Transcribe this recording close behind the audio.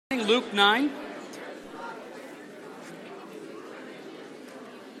Luke 9.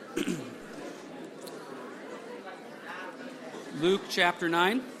 Luke chapter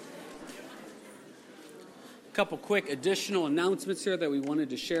 9. A couple quick additional announcements here that we wanted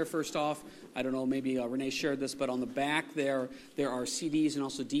to share first off. I don't know, maybe Renee shared this, but on the back there are CDs and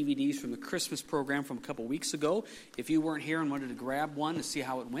also DVDs from the Christmas program from a couple weeks ago. If you weren't here and wanted to grab one to see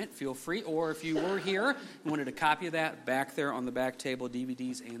how it went, feel free. Or if you were here and wanted a copy of that, back there on the back table,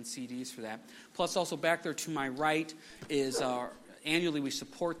 DVDs and CDs for that. Plus also back there to my right is annually we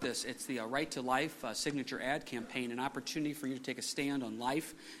support this. It's the Right to Life signature ad campaign, an opportunity for you to take a stand on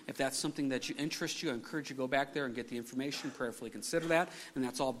life. If that's something that interests you, I encourage you to go back there and get the information, prayerfully consider that, and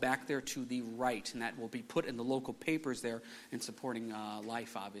that's all back there to the right, and that will be put in the local papers there in supporting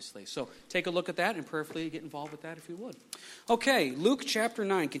life, obviously. So take a look at that and prayerfully get involved with that if you would. Okay, Luke chapter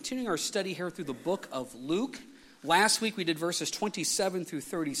 9, continuing our study here through the book of Luke. Last week we did verses 27 through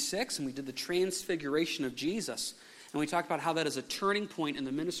 36, and we did the transfiguration of Jesus. And we talked about how that is a turning point in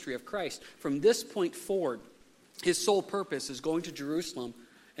the ministry of Christ. From this point forward, his sole purpose is going to Jerusalem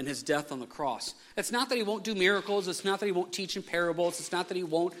and his death on the cross. It's not that he won't do miracles. It's not that he won't teach in parables. It's not that he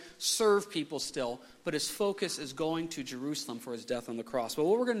won't serve people still. But his focus is going to Jerusalem for his death on the cross. But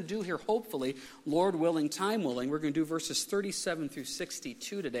what we're going to do here, hopefully, Lord willing, time willing, we're going to do verses 37 through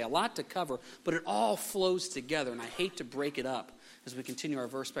 62 today. A lot to cover, but it all flows together. And I hate to break it up as we continue our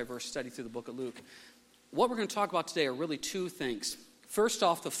verse-by-verse study through the book of Luke. What we're going to talk about today are really two things. First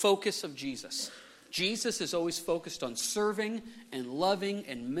off, the focus of Jesus. Jesus is always focused on serving and loving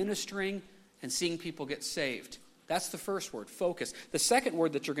and ministering and seeing people get saved. That's the first word, focus. The second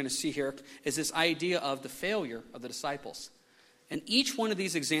word that you're going to see here is this idea of the failure of the disciples. And each one of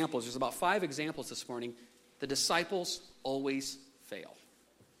these examples, there's about 5 examples this morning, the disciples always fail.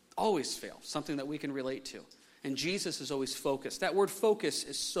 Always fail, something that we can relate to. And Jesus is always focused. That word focus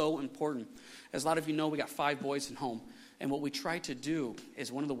is so important. As a lot of you know, we got 5 boys at home. And what we try to do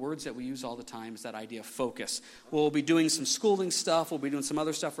is one of the words that we use all the time is that idea of focus. We'll be doing some schooling stuff. We'll be doing some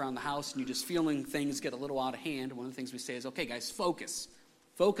other stuff around the house. And you're just feeling things get a little out of hand. One of the things we say is, okay, guys, focus.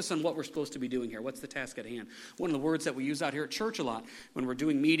 Focus on what we're supposed to be doing here. What's the task at hand? One of the words that we use out here at church a lot when we're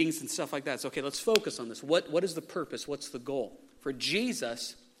doing meetings and stuff like that is, okay, let's focus on this. What is the purpose? What's the goal? For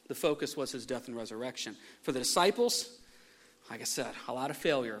Jesus, the focus was his death and resurrection. For the disciples, like I said, a lot of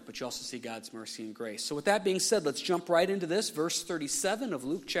failure, but you also see God's mercy and grace. So with that being said, let's jump right into this. Verse 37 of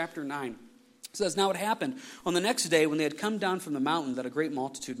Luke chapter 9. It says, "Now it happened on the next day when they had come down from the mountain that a great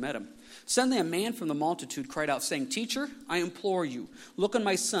multitude met him. Suddenly a man from the multitude cried out, saying, 'Teacher, I implore you, look on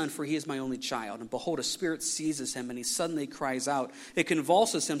my son, for he is my only child.' And behold, a spirit seizes him, and he suddenly cries out. It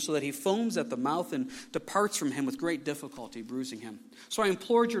convulses him so that he foams at the mouth and departs from him with great difficulty, bruising him. So I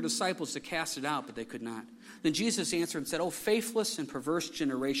implored your disciples to cast it out, but they could not. Then Jesus answered and said, 'O faithless and perverse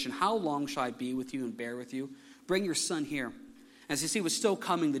generation, how long shall I be with you and bear with you? Bring your son here.' As he was still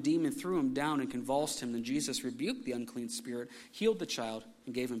coming, the demon threw him down and convulsed him. Then Jesus rebuked the unclean spirit, healed the child,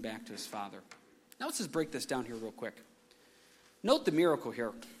 and gave him back to his father." Now let's just break this down here real quick. Note the miracle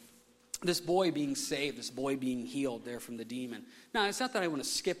here. This boy being saved, this boy being healed there from the demon. Now, it's not that I want to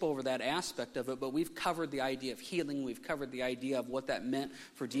skip over that aspect of it, but we've covered the idea of healing. We've covered the idea of what that meant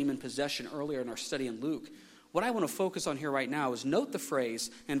for demon possession earlier in our study in Luke. What I want to focus on here right now is note the phrase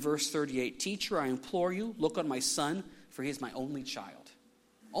in verse 38, "Teacher, I implore you, look on my son, for he is my only child."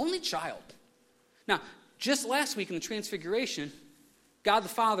 Only child. Now, just last week in the Transfiguration, God the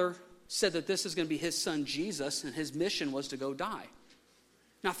Father said that this is going to be his son Jesus, and his mission was to go die.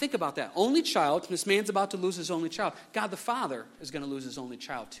 Now think about that. Only child, this man's about to lose his only child. God the Father is going to lose his only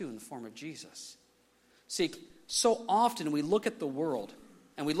child too in the form of Jesus. See, so often we look at the world,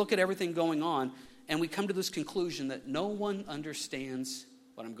 and we look at everything going on, and we come to this conclusion that no one understands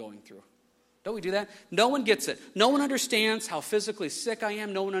what I'm going through. Don't we do that? No one gets it. No one understands how physically sick I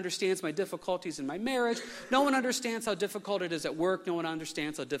am. No one understands my difficulties in my marriage. No one understands how difficult it is at work. No one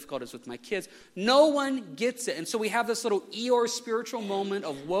understands how difficult it is with my kids. No one gets it. And so we have this little Eeyore spiritual moment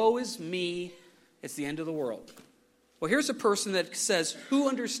of woe is me. It's the end of the world. Well, here's a person that says, who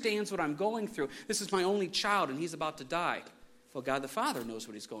understands what I'm going through? This is my only child and he's about to die. Well, God the Father knows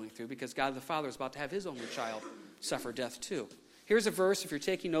what he's going through because God the Father is about to have his only child suffer death too. Here's a verse. If you're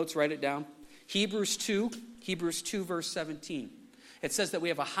taking notes, write it down. Hebrews 2 verse 17. It says that we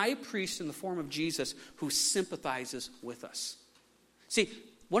have a high priest in the form of Jesus who sympathizes with us. See,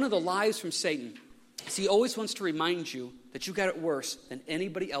 one of the lies from Satan is he always wants to remind you that you got it worse than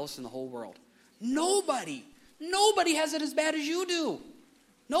anybody else in the whole world. Nobody has it as bad as you do.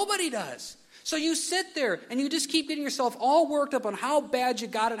 Nobody does. So you sit there and you just keep getting yourself all worked up on how bad you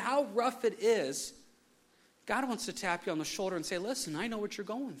got it, how rough it is. God wants to tap you on the shoulder and say, listen, I know what you're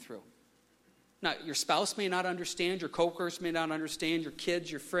going through. Now, your spouse may not understand, your coworkers may not understand, your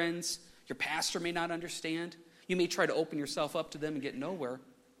kids, your friends, your pastor may not understand. You may try to open yourself up to them and get nowhere.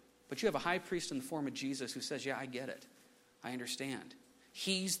 But you have a high priest in the form of Jesus who says, yeah, I get it. I understand.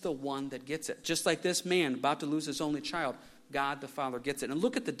 He's the one that gets it. Just like this man about to lose his only child, God the Father gets it. And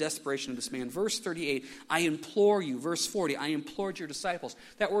look at the desperation of this man. Verse 38, I implore you. Verse 40, I implored your disciples.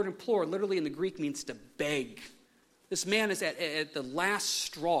 That word implore literally in the Greek means to beg. This man is at the last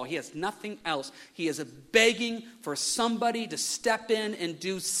straw. He has nothing else. He is begging for somebody to step in and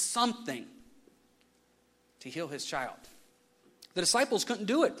do something to heal his child. The disciples couldn't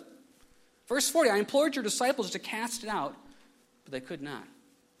do it. Verse 40, I implored your disciples to cast it out, but they could not.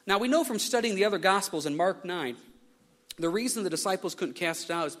 Now we know from studying the other Gospels in Mark 9, the reason the disciples couldn't cast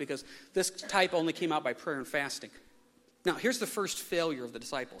it out is because this type only came out by prayer and fasting. Now here's the first failure of the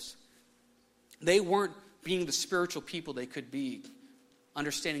disciples. They weren't being the spiritual people they could be,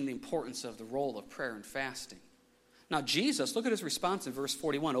 understanding the importance of the role of prayer and fasting. Now Jesus, look at his response in verse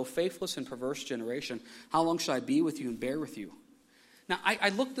 41. O faithless and perverse generation, how long shall I be with you and bear with you? Now I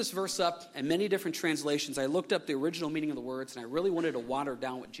looked this verse up in many different translations. I looked up the original meaning of the words, and I really wanted to water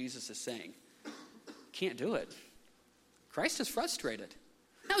down what Jesus is saying. Can't do it. Christ is frustrated.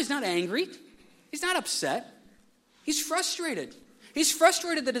 No, he's not angry. He's not upset. He's frustrated. He's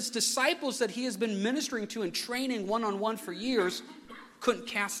frustrated that his disciples that he has been ministering to and training one-on-one for years couldn't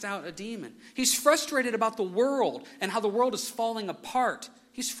cast out a demon. He's frustrated about the world and how the world is falling apart.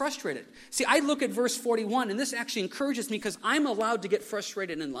 He's frustrated. See, I look at verse 41, and this actually encourages me because I'm allowed to get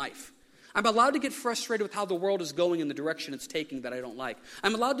frustrated in life. I'm allowed to get frustrated with how the world is going in the direction it's taking that I don't like.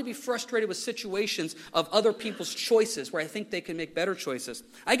 I'm allowed to be frustrated with situations of other people's choices where I think they can make better choices.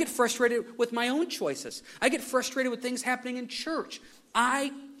 I get frustrated with my own choices. I get frustrated with things happening in church.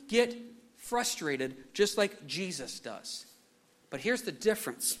 I get frustrated just like Jesus does. But here's the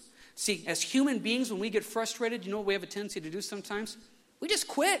difference. See, as human beings, when we get frustrated, you know what we have a tendency to do sometimes? We just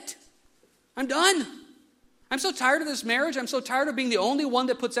quit. I'm done. I'm so tired of this marriage. I'm so tired of being the only one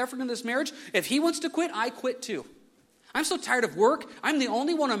that puts effort in this marriage. If he wants to quit, I quit too. I'm so tired of work. I'm the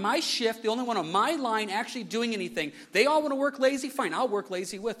only one on my shift, the only one on my line actually doing anything. They all want to work lazy. Fine, I'll work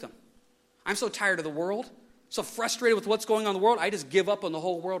lazy with them. I'm so tired of the world, so frustrated with what's going on in the world, I just give up on the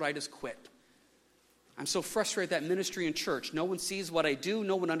whole world. I just quit. I'm so frustrated that ministry in church. No one sees what I do.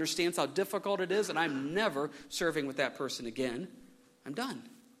 No one understands how difficult it is, and I'm never serving with that person again. I'm done.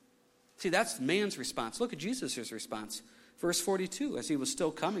 See, that's man's response. Look at Jesus' response. Verse 42, as he was still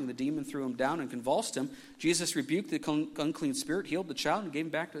coming, the demon threw him down and convulsed him. Jesus rebuked the unclean spirit, healed the child, and gave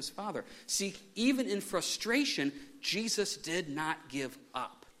him back to his father. See, even in frustration, Jesus did not give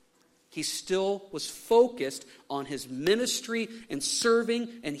up. He still was focused on his ministry and serving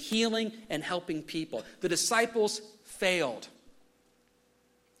and healing and helping people. The disciples failed.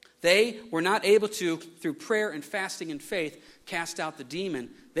 They were not able to, through prayer and fasting and faith, cast out the demon.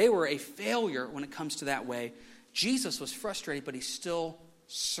 They were a failure when it comes to that way. Jesus was frustrated, but he still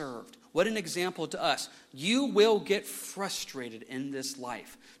served. What an example to us. You will get frustrated in this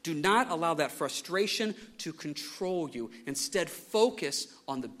life. Do not allow that frustration to control you. Instead, focus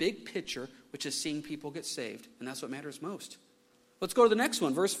on the big picture, which is seeing people get saved. And that's what matters most. Let's go to the next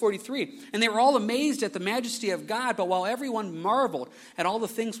one, verse 43. And they were all amazed at the majesty of God, but while everyone marveled at all the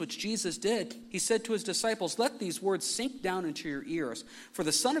things which Jesus did, he said to his disciples, let these words sink down into your ears, for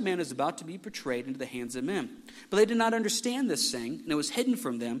the Son of Man is about to be betrayed into the hands of men. But they did not understand this saying, and it was hidden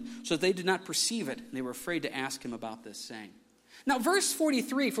from them, so that they did not perceive it, and they were afraid to ask him about this saying. Now, verse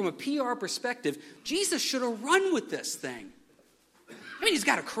 43, from a PR perspective, Jesus should have run with this thing. I mean, he's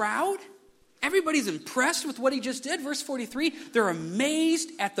got a crowd. Everybody's impressed with what he just did. Verse 43, they're amazed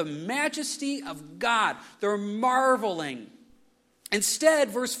at the majesty of God. They're marveling. Instead,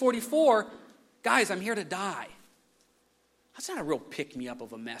 verse 44, guys, I'm here to die. That's not a real pick-me-up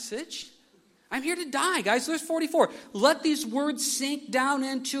of a message. I'm here to die, guys. Verse 44, let these words sink down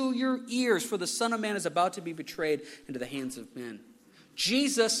into your ears, for the Son of Man is about to be betrayed into the hands of men.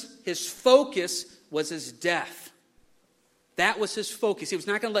 Jesus, his focus was his death. That was his focus. He was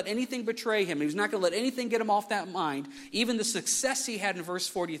not going to let anything betray him. He was not going to let anything get him off that mind. Even the success he had in verse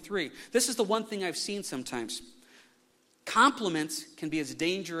 43. This is the one thing I've seen sometimes. Compliments can be as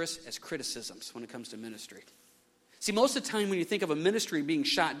dangerous as criticisms when it comes to ministry. See, most of the time when you think of a ministry being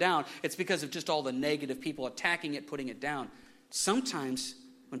shot down, it's because of just all the negative people attacking it, putting it down. Sometimes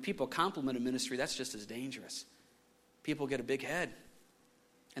when people compliment a ministry, that's just as dangerous. People get a big head,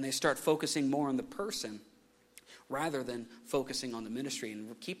 and they start focusing more on the person rather than focusing on the ministry.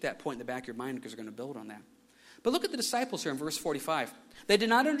 And keep that point in the back of your mind because we're going to build on that. But look at the disciples here in verse 45. They did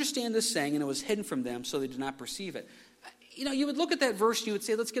not understand this saying, and it was hidden from them, so they did not perceive it. You would look at that verse and you would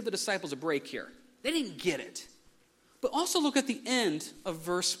say, let's give the disciples a break here. They didn't get it. But also look at the end of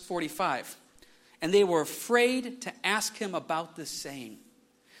verse 45. And they were afraid to ask him about this saying.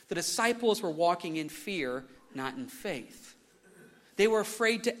 The disciples were walking in fear, not in faith. They were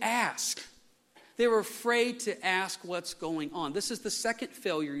afraid to ask. They were afraid to ask what's going on. This is the second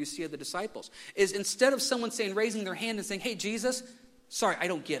failure you see of the disciples. Is instead of someone raising their hand and saying, hey, Jesus, sorry, I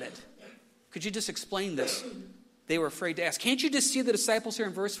don't get it. Could you just explain this? They were afraid to ask. Can't you just see the disciples here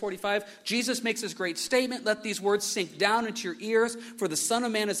in verse 45? Jesus makes this great statement, let these words sink down into your ears, for the Son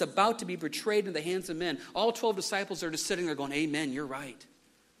of Man is about to be betrayed in the hands of men. All 12 disciples are just sitting there going, amen, you're right.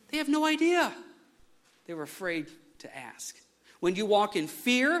 They have no idea. They were afraid to ask. When you walk in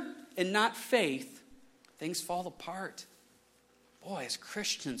fear and not faith, things fall apart. Boy, as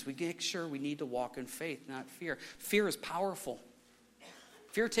Christians, we make sure we need to walk in faith, not fear. Fear is powerful.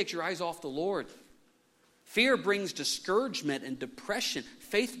 Fear takes your eyes off the Lord. Fear brings discouragement and depression.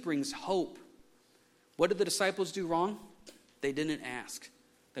 Faith brings hope. What did the disciples do wrong? They didn't ask.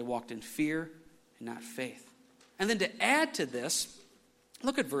 They walked in fear and not faith. And then to add to this,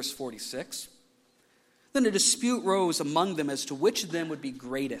 look at verse 46. Then a dispute rose among them as to which of them would be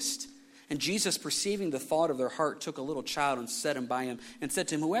greatest. And Jesus, perceiving the thought of their heart, took a little child and set him by him, and said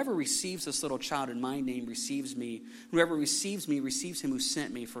to him, whoever receives this little child in my name receives me. Whoever receives me receives him who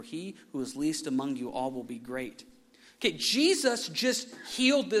sent me. For he who is least among you all will be great. Okay, Jesus just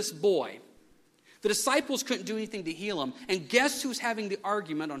healed this boy. The disciples couldn't do anything to heal him. And guess who's having the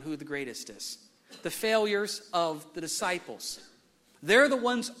argument on who the greatest is? The failures of the disciples. They're the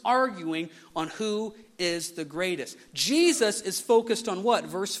ones arguing on who is the greatest. Jesus is focused on what?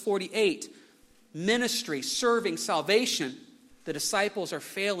 Verse 48. Ministry, serving, salvation. The disciples are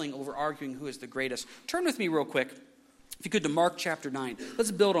failing over arguing who is the greatest. Turn with me real quick, if you could, to Mark chapter 9.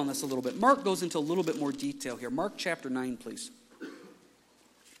 Let's build on this a little bit. Mark goes into a little bit more detail here. Mark chapter 9, please.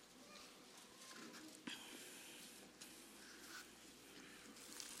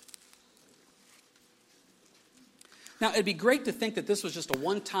 Now, it'd be great to think that this was just a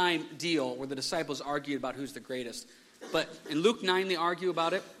one-time deal where the disciples argued about who's the greatest. But in Luke 9, they argue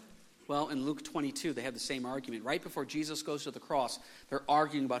about it. Well, in Luke 22, they have the same argument. Right before Jesus goes to the cross, they're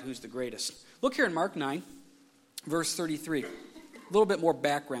arguing about who's the greatest. Look here in Mark 9, verse 33. A little bit more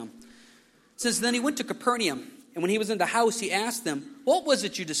background. It says, then he went to Capernaum, and when he was in the house, he asked them, what was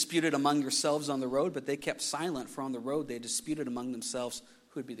it you disputed among yourselves on the road? But they kept silent, for on the road they disputed among themselves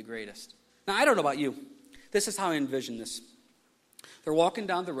who would be the greatest. Now, I don't know about you. This is how I envision this. They're walking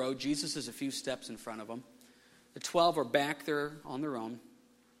down the road. Jesus is a few steps in front of them. The 12 are back there on their own,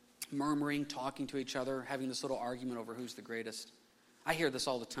 murmuring, talking to each other, having this little argument over who's the greatest. I hear this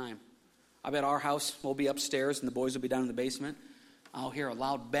all the time. I bet our house will be upstairs and the boys will be down in the basement. I'll hear a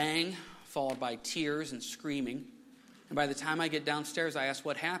loud bang followed by tears and screaming. And by the time I get downstairs, I ask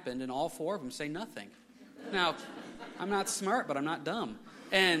what happened, and all four of them say nothing. Now, I'm not smart, but I'm not dumb.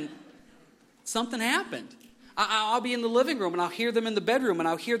 And something happened. I'll be in the living room and I'll hear them in the bedroom and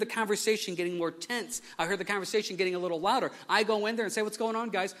I'll hear the conversation getting more tense. I'll hear the conversation getting a little louder. I go in there and say, what's going on,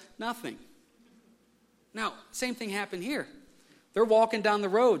 guys? Nothing. Now, same thing happened here. They're walking down the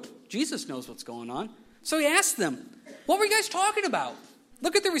road. Jesus knows what's going on. So he asked them, what were you guys talking about?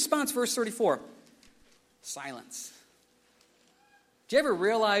 Look at the response, verse 34. Silence. Do you ever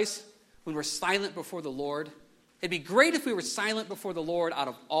realize when we're silent before the Lord? It'd be great if we were silent before the Lord out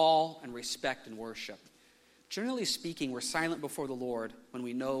of awe and respect and worship. Generally speaking, we're silent before the Lord when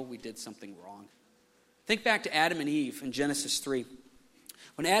we know we did something wrong. Think back to Adam and Eve in Genesis 3.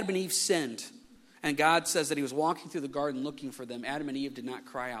 When Adam and Eve sinned, and God says that he was walking through the garden looking for them, Adam and Eve did not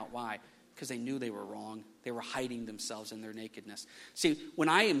cry out. Why? Because they knew they were wrong. They were hiding themselves in their nakedness. See, when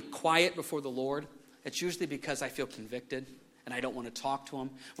I am quiet before the Lord, it's usually because I feel convicted and I don't want to talk to him.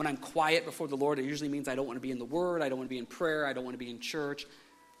 When I'm quiet before the Lord, it usually means I don't want to be in the Word, I don't want to be in prayer, I don't want to be in church,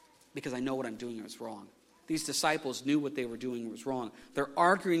 because I know what I'm doing is wrong. These disciples knew what they were doing was wrong. They're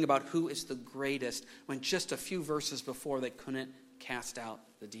arguing about who is the greatest when just a few verses before they couldn't cast out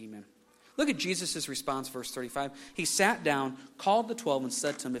the demon. Look at Jesus' response, verse 35. He sat down, called the 12, and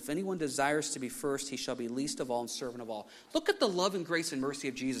said to them, if anyone desires to be first, he shall be least of all and servant of all. Look at the love and grace and mercy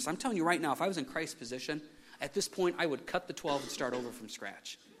of Jesus. I'm telling you right now, if I was in Christ's position, at this point, I would cut the 12 and start over from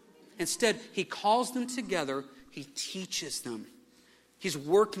scratch. Instead, he calls them together. He teaches them. He's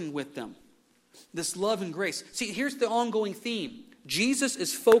working with them. This love and grace. See, here's the ongoing theme. Jesus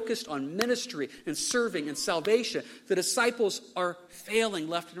is focused on ministry and serving and salvation. The disciples are failing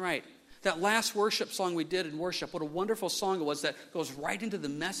left and right. That last worship song we did in worship, what a wonderful song it was that goes right into the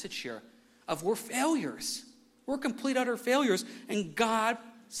message here of we're failures. We're complete utter failures, and God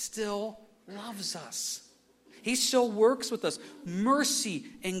still loves us. He still works with us. Mercy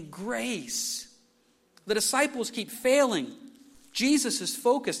and grace. The disciples keep failing. Jesus is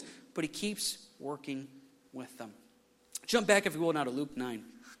focused, but he keeps working with them. Jump back, if you will, now to Luke 9.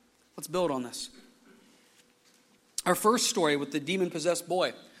 Let's build on this. Our first story with the demon-possessed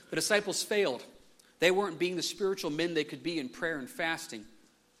boy. The disciples failed. They weren't being the spiritual men they could be in prayer and fasting.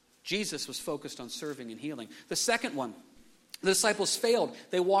 Jesus was focused on serving and healing. The second one, the disciples failed.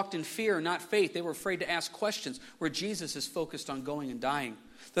 They walked in fear, not faith. They were afraid to ask questions, where Jesus is focused on going and dying.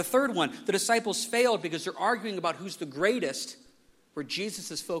 The third one, the disciples failed because they're arguing about who's the greatest, where Jesus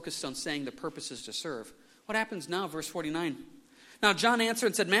is focused on saying the purpose is to serve. What happens now? Verse 49. Now John answered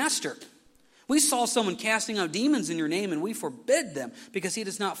and said, Master, we saw someone casting out demons in your name, and we forbid them, because he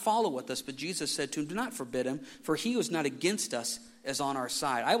does not follow with us. But Jesus said to him, do not forbid him, for he who is not against us is on our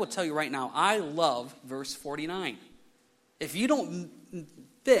side. I will tell you right now, I love verse 49. If you don't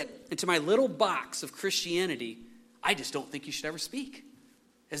fit into my little box of Christianity, I just don't think you should ever speak.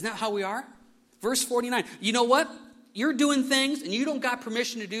 Isn't that how we are? Verse 49. You know what? You're doing things, and you don't got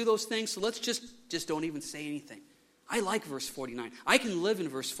permission to do those things, so let's just don't even say anything. I like verse 49. I can live in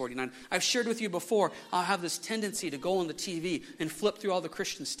verse 49. I've shared with you before, I'll have this tendency to go on the TV and flip through all the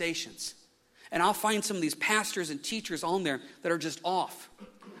Christian stations. And I'll find some of these pastors and teachers on there that are just off.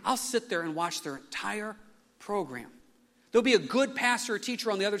 I'll sit there and watch their entire program. There'll be a good pastor or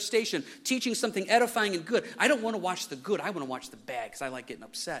teacher on the other station teaching something edifying and good. I don't want to watch the good. I want to watch the bad because I like getting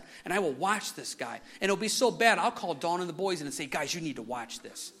upset. And I will watch this guy. And it'll be so bad, I'll call Dawn and the boys in and say, guys, you need to watch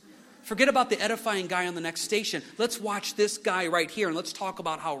this. Forget about the edifying guy on the next station. Let's watch this guy right here and let's talk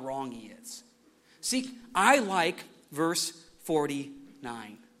about how wrong he is. See, I like verse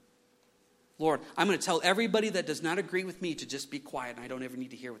 49. Lord, I'm going to tell everybody that does not agree with me to just be quiet, and I don't ever need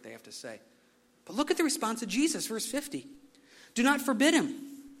to hear what they have to say. But look at the response of Jesus, verse 50. Do not forbid him,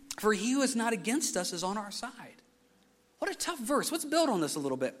 for he who is not against us is on our side. What a tough verse. Let's build on this a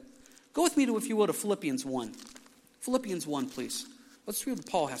little bit. Go with me, if you will, to Philippians 1. Philippians 1, please. Let's read what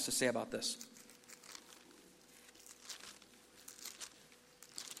Paul has to say about this.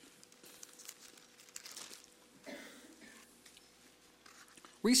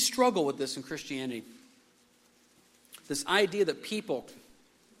 We struggle with this in Christianity. This idea that people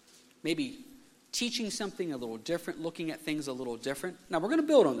maybe teaching something a little different, looking at things a little different. Now, we're going to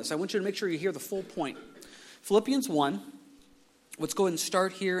build on this. I want you to make sure you hear the full point. Philippians 1. Let's go ahead and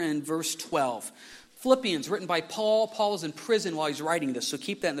start here in verse 12. Philippians, written by Paul. Paul is in prison while he's writing this, so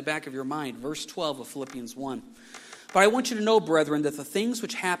keep that in the back of your mind. Verse 12 of Philippians 1. But I want you to know, brethren, that the things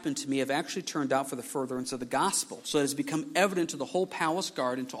which happened to me have actually turned out for the furtherance of the gospel, so it has become evident to the whole palace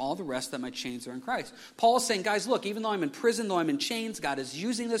guard and to all the rest that my chains are in Christ. Paul is saying, guys, look, even though I'm in prison, though I'm in chains, God is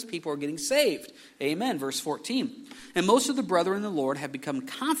using this. People are getting saved. Amen. Verse 14. And most of the brethren in the Lord have become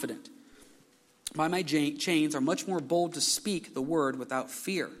confident by my chains, are much more bold to speak the word without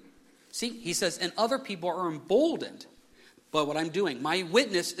fear. See, he says, and other people are emboldened by what I'm doing. My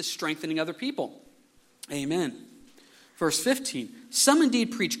witness is strengthening other people. Amen. Verse 15, some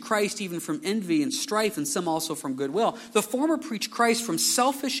indeed preach Christ even from envy and strife, and some also from goodwill. The former preach Christ from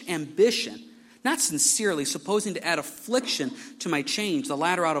selfish ambition, not sincerely, supposing to add affliction to my chains, the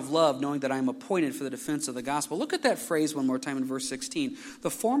latter out of love, knowing that I am appointed for the defense of the gospel. Look at that phrase one more time in verse 16. The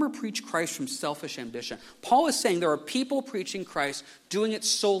former preach Christ from selfish ambition. Paul is saying there are people preaching Christ doing it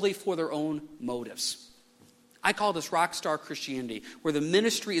solely for their own motives. I call this rock star Christianity, where the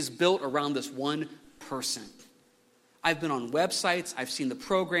ministry is built around this one person. I've been on websites, I've seen the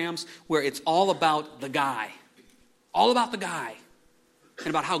programs where it's all about the guy. All about the guy. And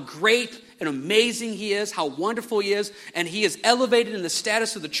about how great and amazing he is, how wonderful he is, and he is elevated in the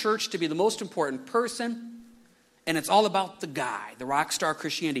status of the church to be the most important person. And it's all about the guy, the rock star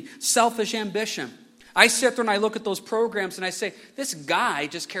Christianity. Selfish ambition. I sit there and I look at those programs and I say, this guy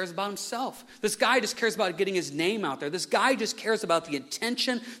just cares about himself. This guy just cares about getting his name out there. This guy just cares about the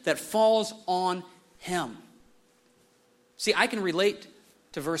attention that falls on him. See, I can relate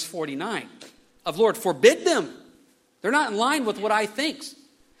to verse 49 of Lord, forbid them. They're not in line with what I think.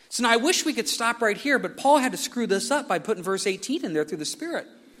 So now I wish we could stop right here, but Paul had to screw this up by putting verse 18 in there through the Spirit.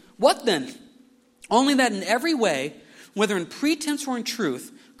 What then? Only that in every way, whether in pretense or in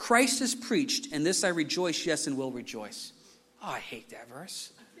truth, Christ is preached, and this I rejoice, yes, and will rejoice. Oh, I hate that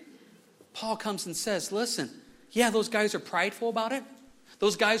verse. Paul comes and says, listen, yeah, those guys are prideful about it.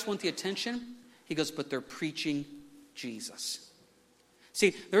 Those guys want the attention. He goes, but they're preaching Jesus.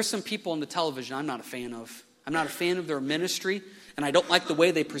 See, there's some people on the television I'm not a fan of. I'm not a fan of their ministry, and I don't like the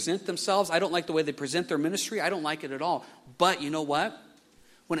way they present themselves. I don't like the way they present their ministry. I don't like it at all. But you know what?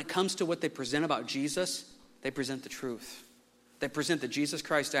 When it comes to what they present about Jesus, They present the truth. They present that Jesus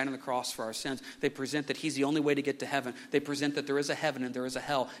Christ died on the cross for our sins. They present that he's the only way to get to heaven. They present that there is a heaven and there is a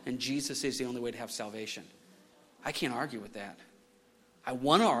hell, and Jesus is the only way to have salvation. I can't argue with that. I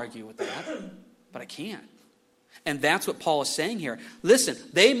want to argue with that, but I can't. And that's what Paul is saying here. Listen,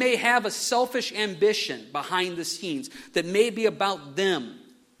 they may have a selfish ambition behind the scenes that may be about them,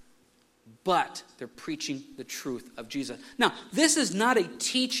 but they're preaching the truth of Jesus. Now, this is not a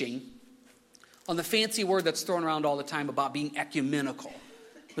teaching on the fancy word that's thrown around all the time about being ecumenical.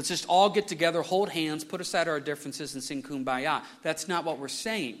 Let's just all get together, hold hands, put aside our differences, and sing Kumbaya. That's not what we're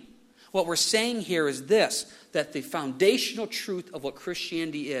saying. What we're saying here is this, that the foundational truth of what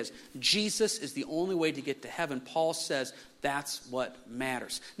Christianity is, Jesus is the only way to get to heaven. Paul says that's what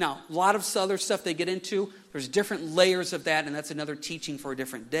matters. Now, a lot of other stuff they get into, there's different layers of that, and that's another teaching for a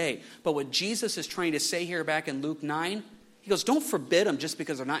different day. But what Jesus is trying to say here back in Luke 9, he goes, don't forbid them just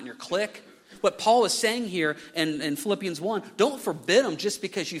because they're not in your clique. What Paul is saying here in Philippians 1, don't forbid them just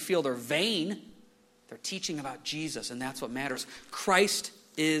because you feel they're vain. They're teaching about Jesus, and that's what matters. Christ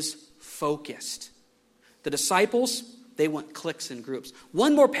is focused. The disciples, they want cliques and groups.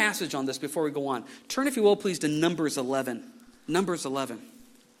 One more passage on this before we go on. Turn, if you will, please, to Numbers 11. Numbers 11.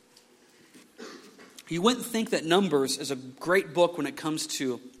 You wouldn't think that Numbers is a great book when it comes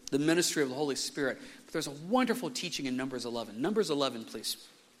to the ministry of the Holy Spirit, but there's a wonderful teaching in Numbers 11. Numbers 11, please.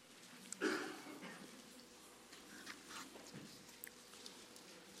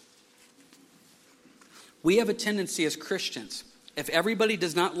 We have a tendency as Christians, if everybody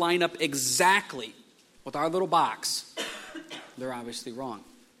does not line up exactly with our little box, they're obviously wrong.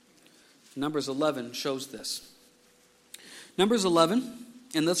 Numbers 11 shows this. Numbers 11,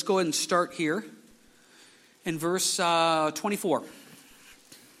 and let's go ahead and start here in verse 24.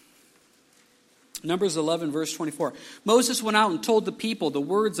 Numbers 11, verse 24. Moses went out and told the people the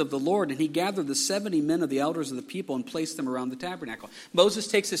words of the Lord, and he gathered the 70 men of the elders of the people and placed them around the tabernacle. Moses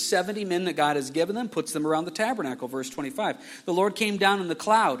takes his 70 men that God has given them, puts them around the tabernacle, verse 25. The Lord came down in the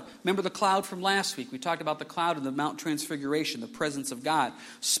cloud. Remember the cloud from last week? We talked about the cloud in the Mount Transfiguration, the presence of God.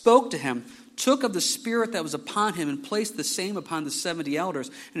 Spoke to him, took of the Spirit that was upon him and placed the same upon the 70 elders.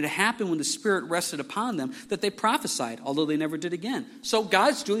 And it happened when the Spirit rested upon them that they prophesied, although they never did again. So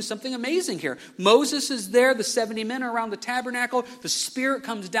God's doing something amazing here. Moses is there. The 70 men are around the tabernacle. The Spirit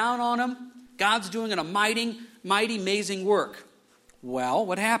comes down on them. God's doing a mighty, amazing work. Well,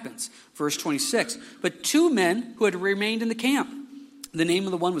 what happens? Verse 26. But 2 men who had remained in the camp. The name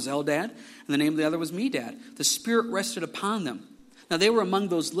of the one was Eldad, and the name of the other was Medad. The Spirit rested upon them. Now, they were among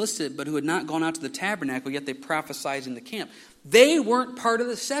those listed, but who had not gone out to the tabernacle, yet they prophesied in the camp. They weren't part of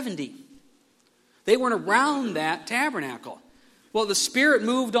the 70. They weren't around that tabernacle. Well, the Spirit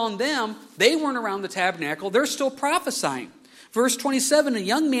moved on them. They weren't around the tabernacle. They're still prophesying. Verse 27, a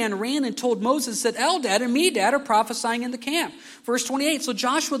young man ran and told Moses that Eldad and Medad are prophesying in the camp. Verse 28, so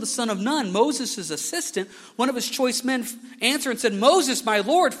Joshua the son of Nun, Moses' assistant, one of his choice men, answered and said, Moses, my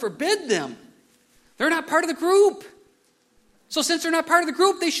Lord, forbid them. They're not part of the group. So since they're not part of the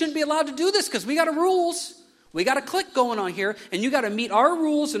group, they shouldn't be allowed to do this because we got rules. We got a clique going on here, and you got to meet our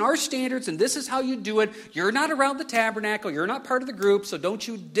rules and our standards, and this is how you do it. You're not around the tabernacle. You're not part of the group, so don't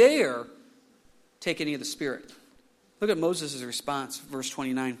you dare take any of the Spirit. Look at Moses' response, verse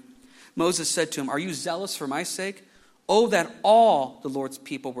 29. Moses said to him, are you zealous for my sake? Oh, that all the Lord's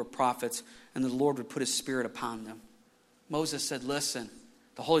people were prophets, and the Lord would put his Spirit upon them. Moses said, listen,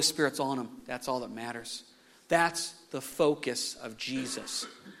 the Holy Spirit's on them. That's all that matters. That's the focus of Jesus.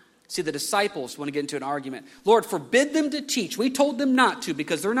 See, the disciples want to get into an argument. Lord, forbid them to teach. We told them not to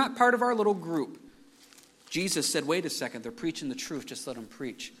because they're not part of our little group. Jesus said, wait a second, they're preaching the truth. Just let them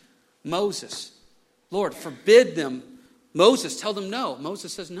preach. Moses, Lord, forbid them. Moses, tell them no.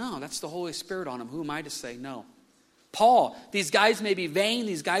 Moses says, no, that's the Holy Spirit on them. Who am I to say no? Paul, these guys may be vain.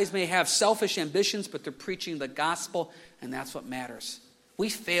 These guys may have selfish ambitions, but they're preaching the gospel, and that's what matters. We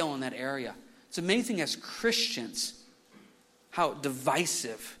fail in that area. It's amazing as Christians how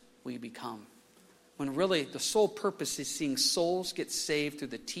divisive we become. When really the sole purpose is seeing souls get saved through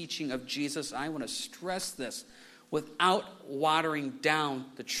the teaching of Jesus. I want to stress this without watering down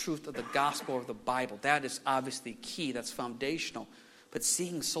the truth of the gospel or the Bible. That is obviously key. That's foundational. But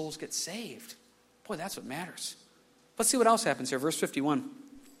seeing souls get saved, boy, that's what matters. Let's see what else happens here. Verse 51.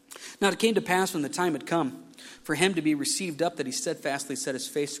 Now it came to pass when the time had come for him to be received up that he steadfastly set his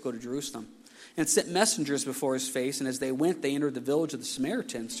face to go to Jerusalem, and sent messengers before his face, and as they went, they entered the village of the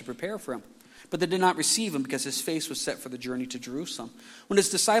Samaritans to prepare for him. But they did not receive him, because his face was set for the journey to Jerusalem. When his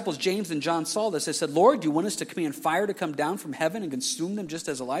disciples James and John saw this, they said, Lord, do you want us to command fire to come down from heaven and consume them just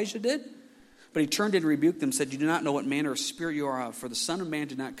as Elijah did? But he turned and rebuked them, said, you do not know what manner of spirit you are of, for the Son of Man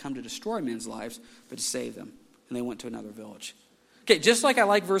did not come to destroy men's lives, but to save them. And they went to another village. Okay, just like I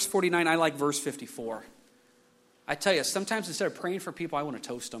like verse 49, I like verse 54. I tell you, sometimes instead of praying for people, I want to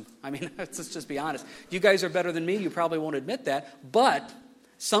toast them. I mean, let's just be honest. You guys are better than me. You probably won't admit that. But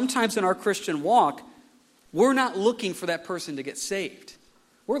sometimes in our Christian walk, we're not looking for that person to get saved.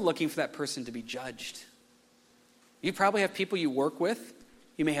 We're looking for that person to be judged. You probably have people you work with.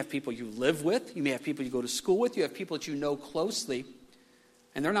 You may have people you live with. You may have people you go to school with. You have people that you know closely.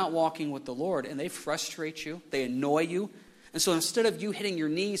 And they're not walking with the Lord. And they frustrate you. They annoy you. And so instead of you hitting your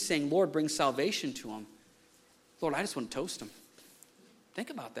knees saying, Lord, bring salvation to them, Lord, I just want to toast them. Think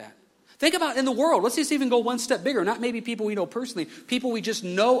about that. Think about in the world. Let's just even go one step bigger. Not maybe people we know personally. People we just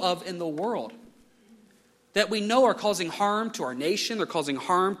know of in the world. That we know are causing harm to our nation. They're causing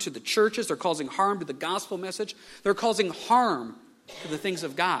harm to the churches. They're causing harm to the gospel message. They're causing harm to the things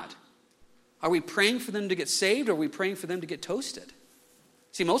of God. Are we praying for them to get saved, or are we praying for them to get toasted?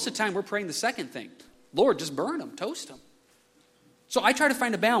 See, most of the time we're praying the second thing. Lord, just burn them, toast them. So I try to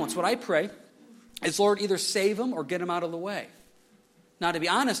find a balance. What I pray is, Lord, either save them or get them out of the way. Now, to be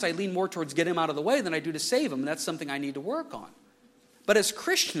honest, I lean more towards get them out of the way than I do to save them, and that's something I need to work on. But as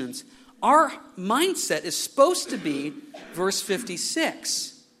Christians, our mindset is supposed to be verse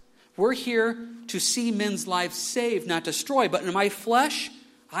 56. We're here to see men's lives saved, not destroyed. But in my flesh,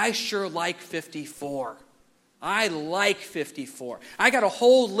 I sure like 54. I like 54. I got a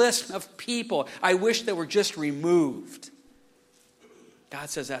whole list of people I wish that were just removed. God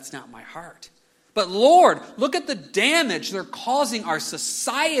says that's not my heart. But Lord, look at the damage they're causing our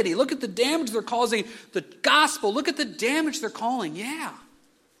society. Look at the damage they're causing the gospel. Look at the damage they're causing. Yeah,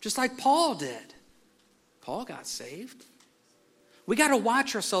 just like Paul did. Paul got saved. We got to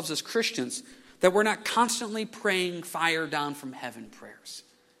watch ourselves as Christians that we're not constantly praying fire down from heaven prayers.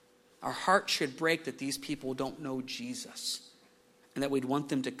 Our heart should break that these people don't know Jesus and that we'd want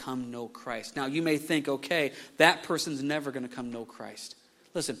them to come know Christ. Now, you may think, okay, that person's never going to come know Christ.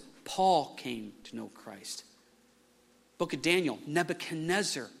 Listen, Paul came to know Christ. Book of Daniel,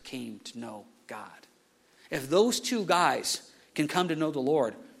 Nebuchadnezzar came to know God. If those two guys can come to know the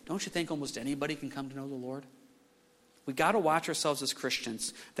Lord, don't you think almost anybody can come to know the Lord? We got to watch ourselves as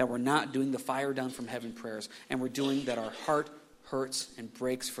Christians that we're not doing the fire down from heaven prayers, and we're doing that our heart hurts and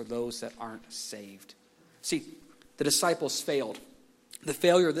breaks for those that aren't saved. See, the disciples failed. The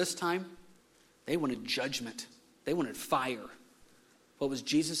failure this time, they wanted judgment. They wanted fire. What was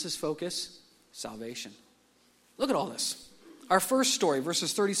Jesus' focus? Salvation. Look at all this. Our first story,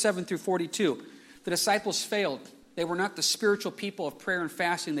 verses 37 through 42. The disciples failed. They were not the spiritual people of prayer and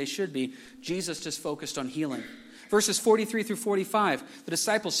fasting they should be. Jesus just focused on healing. Verses 43 through 45. The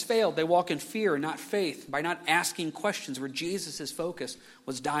disciples failed. They walk in fear and not faith by not asking questions where Jesus' focus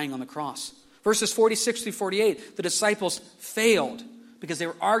was dying on the cross. Verses 46 through 48. The disciples failed because they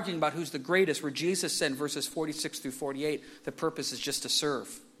were arguing about who's the greatest, where Jesus said in verses 46 through 48, the purpose is just to serve.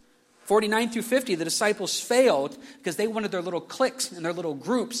 49 through 50, the disciples failed because they wanted their little cliques and their little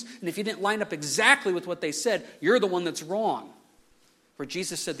groups. And if you didn't line up exactly with what they said, you're the one that's wrong. Where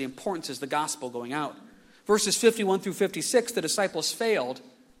Jesus said the importance is the gospel going out. Verses 51 through 56, the disciples failed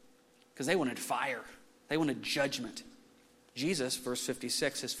because they wanted fire. They wanted judgment. Jesus, verse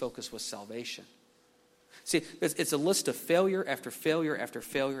 56, his focus was salvation. See, it's a list of failure after failure after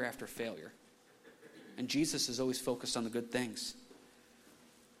failure after failure. And Jesus is always focused on the good things.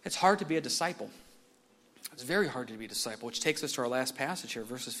 It's hard to be a disciple. It's very hard to be a disciple, which takes us to our last passage here,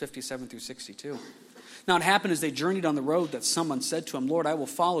 verses 57 through 62. Now it happened as they journeyed on the road that someone said to him, Lord, I will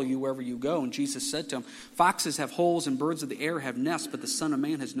follow you wherever you go. And Jesus said to him, foxes have holes and birds of the air have nests, but the Son of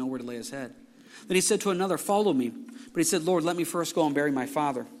Man has nowhere to lay his head. Then he said to another, follow me. But he said, Lord, let me first go and bury my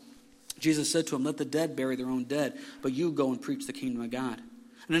father. Jesus said to him, let the dead bury their own dead, but you go and preach the kingdom of God.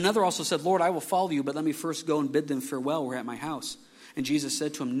 And another also said, Lord, I will follow you, but let me first go and bid them farewell. We're at my house. And Jesus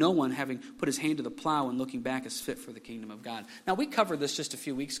said to him, no one, having put his hand to the plow and looking back, is fit for the kingdom of God. Now, we covered this just a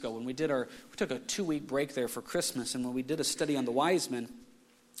few weeks ago when we took a 2-week break there for Christmas. And when we did a study on the wise men,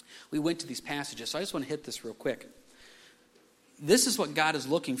 we went to these passages. So I just want to hit this real quick. This is what God is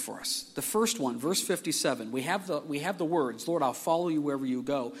looking for us. The first one, verse 57, we have the words, Lord, I'll follow you wherever you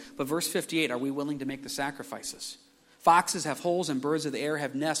go. But verse 58, are we willing to make the sacrifices? Foxes have holes and birds of the air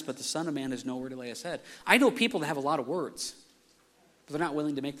have nests, but the Son of Man has nowhere to lay his head. I know people that have a lot of words, but they're not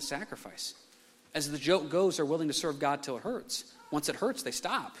willing to make the sacrifice. As the joke goes, they're willing to serve God till it hurts. Once it hurts, they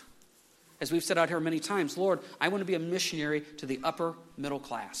stop. As we've said out here many times, Lord, I want to be a missionary to the upper middle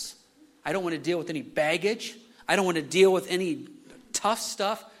class. I don't want to deal with any baggage. I don't want to deal with any tough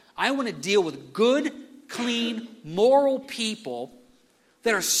stuff. I want to deal with good, clean, moral people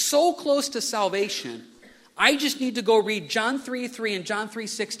that are so close to salvation, I just need to go read John 3:3 and John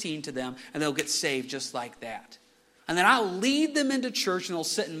 3:16 to them, and they'll get saved just like that. And then I'll lead them into church, and they'll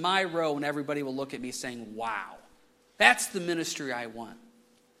sit in my row, and everybody will look at me saying, wow, that's the ministry I want.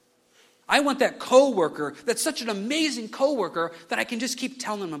 I want that coworker that's such an amazing coworker that I can just keep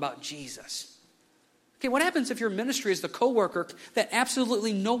telling them about Jesus. Okay, what happens if your ministry is the coworker that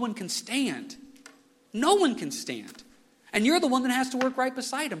absolutely no one can stand? No one can stand. And you're the one that has to work right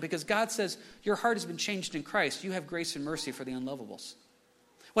beside him because God says your heart has been changed in Christ. You have grace and mercy for the unlovables.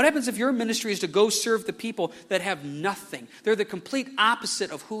 What happens if your ministry is to go serve the people that have nothing? They're the complete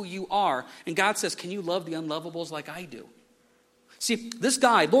opposite of who you are. And God says, can you love the unlovables like I do? See, this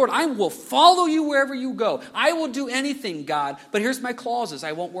guy, Lord, I will follow you wherever you go. I will do anything, God. But here's my clauses.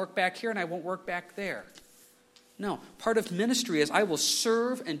 I won't work back here and I won't work back there. No, part of ministry is I will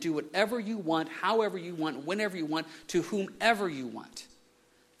serve and do whatever you want, however you want, whenever you want, to whomever you want.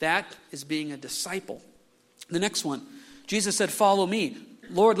 That is being a disciple. The next one, Jesus said, follow me.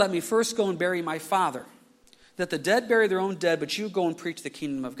 Lord, let me first go and bury my father. That the dead bury their own dead, but you go and preach the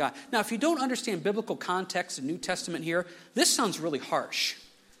kingdom of God. Now, if you don't understand biblical context in New Testament here, this sounds really harsh.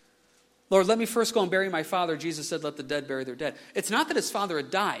 Lord, let me first go and bury my father. Jesus said, let the dead bury their dead. It's not that his father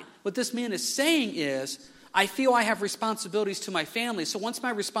had died. What this man is saying is, I feel I have responsibilities to my family, so once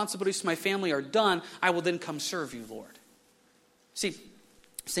my responsibilities to my family are done, I will then come serve you, Lord. See,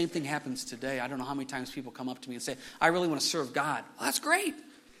 same thing happens today. I don't know how many times people come up to me and say, I really want to serve God. Well, that's great.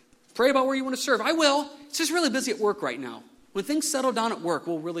 Pray about where you want to serve. I will. It's just really busy at work right now. When things settle down at work,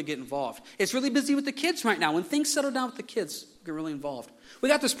 we'll really get involved. It's really busy with the kids right now. When things settle down with the kids, we'll get really involved. We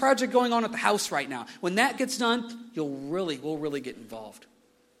got this project going on at the house right now. When that gets done, we'll really get involved.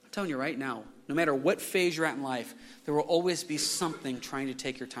 I'm telling you right now, no matter what phase you're at in life, there will always be something trying to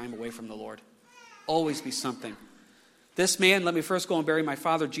take your time away from the Lord. Always be something. This man, let me first go and bury my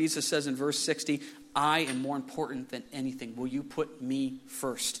father. Jesus says in verse 60, I am more important than anything. Will you put me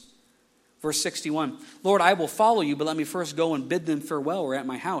first? Verse 61, Lord, I will follow you, but let me first go and bid them farewell. We're at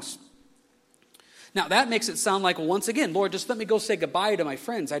my house. Now, that makes it sound like, well, once again, Lord, just let me go say goodbye to my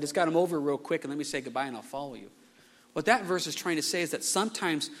friends. I just got them over real quick, and let me say goodbye, and I'll follow you. What that verse is trying to say is that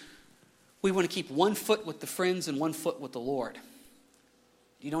sometimes we want to keep one foot with the friends and one foot with the Lord.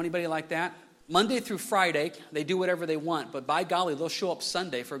 Do you know anybody like that? Monday through Friday, they do whatever they want, but by golly, they'll show up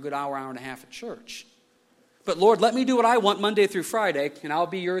Sunday for a good hour and a half at church. But Lord, let me do what I want Monday through Friday, and I'll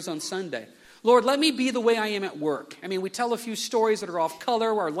be yours on Sunday. Lord, let me be the way I am at work. I mean, we tell a few stories that are off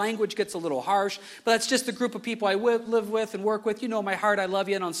color, where our language gets a little harsh, but that's just the group of people I live with and work with. You know my heart, I love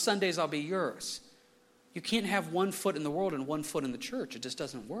you, and on Sundays I'll be yours. You can't have one foot in the world and one foot in the church. It just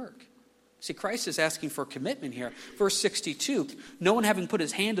doesn't work. See, Christ is asking for commitment here. Verse 62, no one having put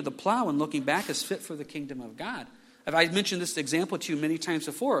his hand to the plow and looking back is fit for the kingdom of God. I've mentioned this example to you many times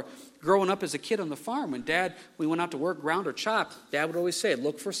before. Growing up as a kid on the farm, when we went out to work, ground or chop, Dad would always say,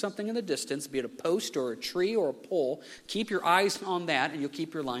 look for something in the distance, be it a post or a tree or a pole. Keep your eyes on that, and you'll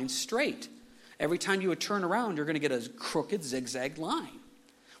keep your line straight. Every time you would turn around, you're going to get a crooked, zigzag line.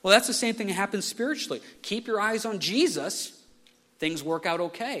 Well, that's the same thing that happens spiritually. Keep your eyes on Jesus, things work out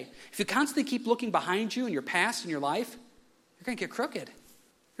okay. If you constantly keep looking behind you in your past and your life, you're going to get crooked.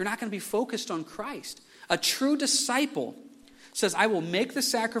 You're not going to be focused on Christ. A true disciple says, I will make the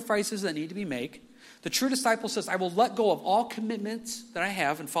sacrifices that need to be made. The true disciple says, I will let go of all commitments that I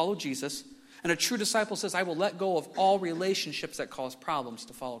have and follow Jesus. And a true disciple says, I will let go of all relationships that cause problems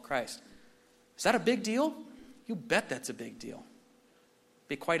to follow Christ. Is that a big deal? You bet that's a big deal. To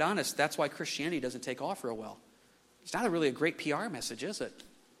be quite honest, that's why Christianity doesn't take off real well. It's not really a great PR message, is it?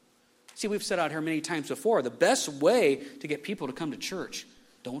 See, we've said out here many times before, the best way to get people to come to church,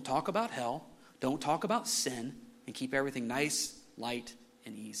 don't talk about hell. Don't talk about sin, and keep everything nice, light,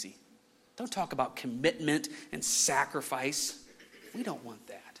 and easy. Don't talk about commitment and sacrifice. We don't want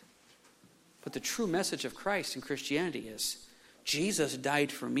that. But the true message of Christ in Christianity is, Jesus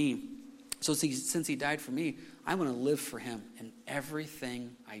died for me. So since he died for me, I'm going to live for him in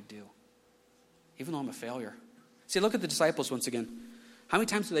everything I do. Even though I'm a failure. See, look at the disciples once again. How many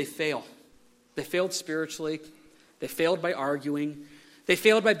times do they fail? They failed spiritually. They failed by arguing. They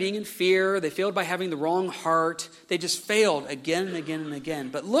failed by being in fear. They failed by having the wrong heart. They just failed again and again and again.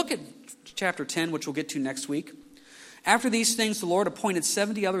 But look at chapter 10, which we'll get to next week. After these things, the Lord appointed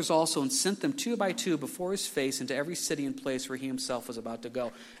 70 others also and sent them 2 by 2 before his face into every city and place where he himself was about to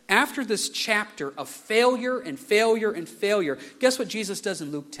go. After this chapter of failure and failure and failure, guess what Jesus does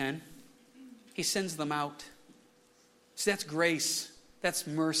in Luke 10? He sends them out. See, that's grace. That's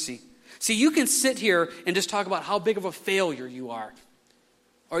mercy. See, you can sit here and just talk about how big of a failure you are.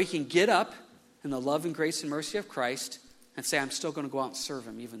 Or you can get up in the love and grace and mercy of Christ and say, I'm still going to go out and serve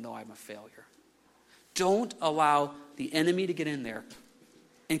him even though I'm a failure. Don't allow the enemy to get in there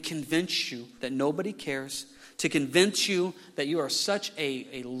and convince you that nobody cares, to convince you that you are such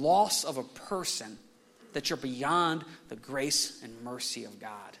a loss of a person that you're beyond the grace and mercy of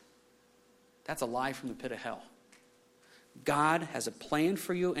God. That's a lie from the pit of hell. God has a plan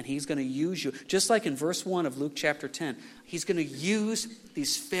for you, and he's going to use you. Just like in verse 1 of Luke chapter 10, he's going to use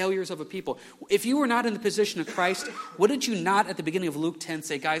these failures of a people. If you were not in the position of Christ, what did you not at the beginning of Luke 10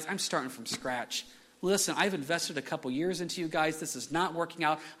 say, guys, I'm starting from scratch. Listen, I've invested a couple years into you guys. This is not working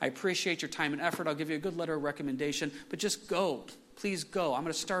out. I appreciate your time and effort. I'll give you a good letter of recommendation, but just go. Please go. I'm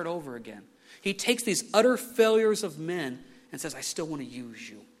going to start over again. He takes these utter failures of men and says, I still want to use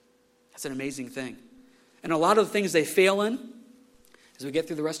you. That's an amazing thing. And a lot of the things they fail in, as we get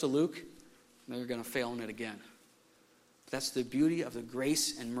through the rest of Luke, they're going to fail in it again. That's the beauty of the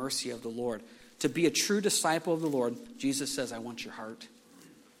grace and mercy of the Lord. To be a true disciple of the Lord, Jesus says, I want your heart.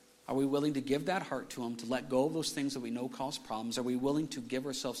 Are we willing to give that heart to him, to let go of those things that we know cause problems? Are we willing to give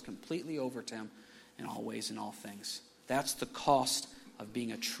ourselves completely over to him in all ways and all things? That's the cost of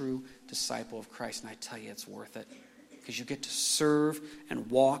being a true disciple of Christ. And I tell you, it's worth it. Because you get to serve and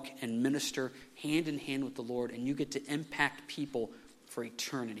walk and minister hand in hand with the Lord, and you get to impact people for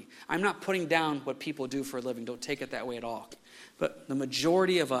eternity. I'm not putting down what people do for a living. Don't take it that way at all. But the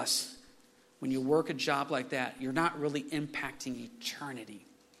majority of us, when you work a job like that, you're not really impacting eternity.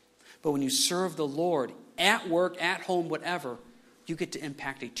 But when you serve the Lord at work, at home, whatever, you get to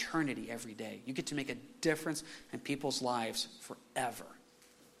impact eternity every day. You get to make a difference in people's lives forever.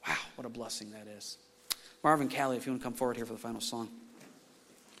 Wow, what a blessing that is. Marvin Callie, if you want to come forward here for the final song.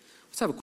 Let's have a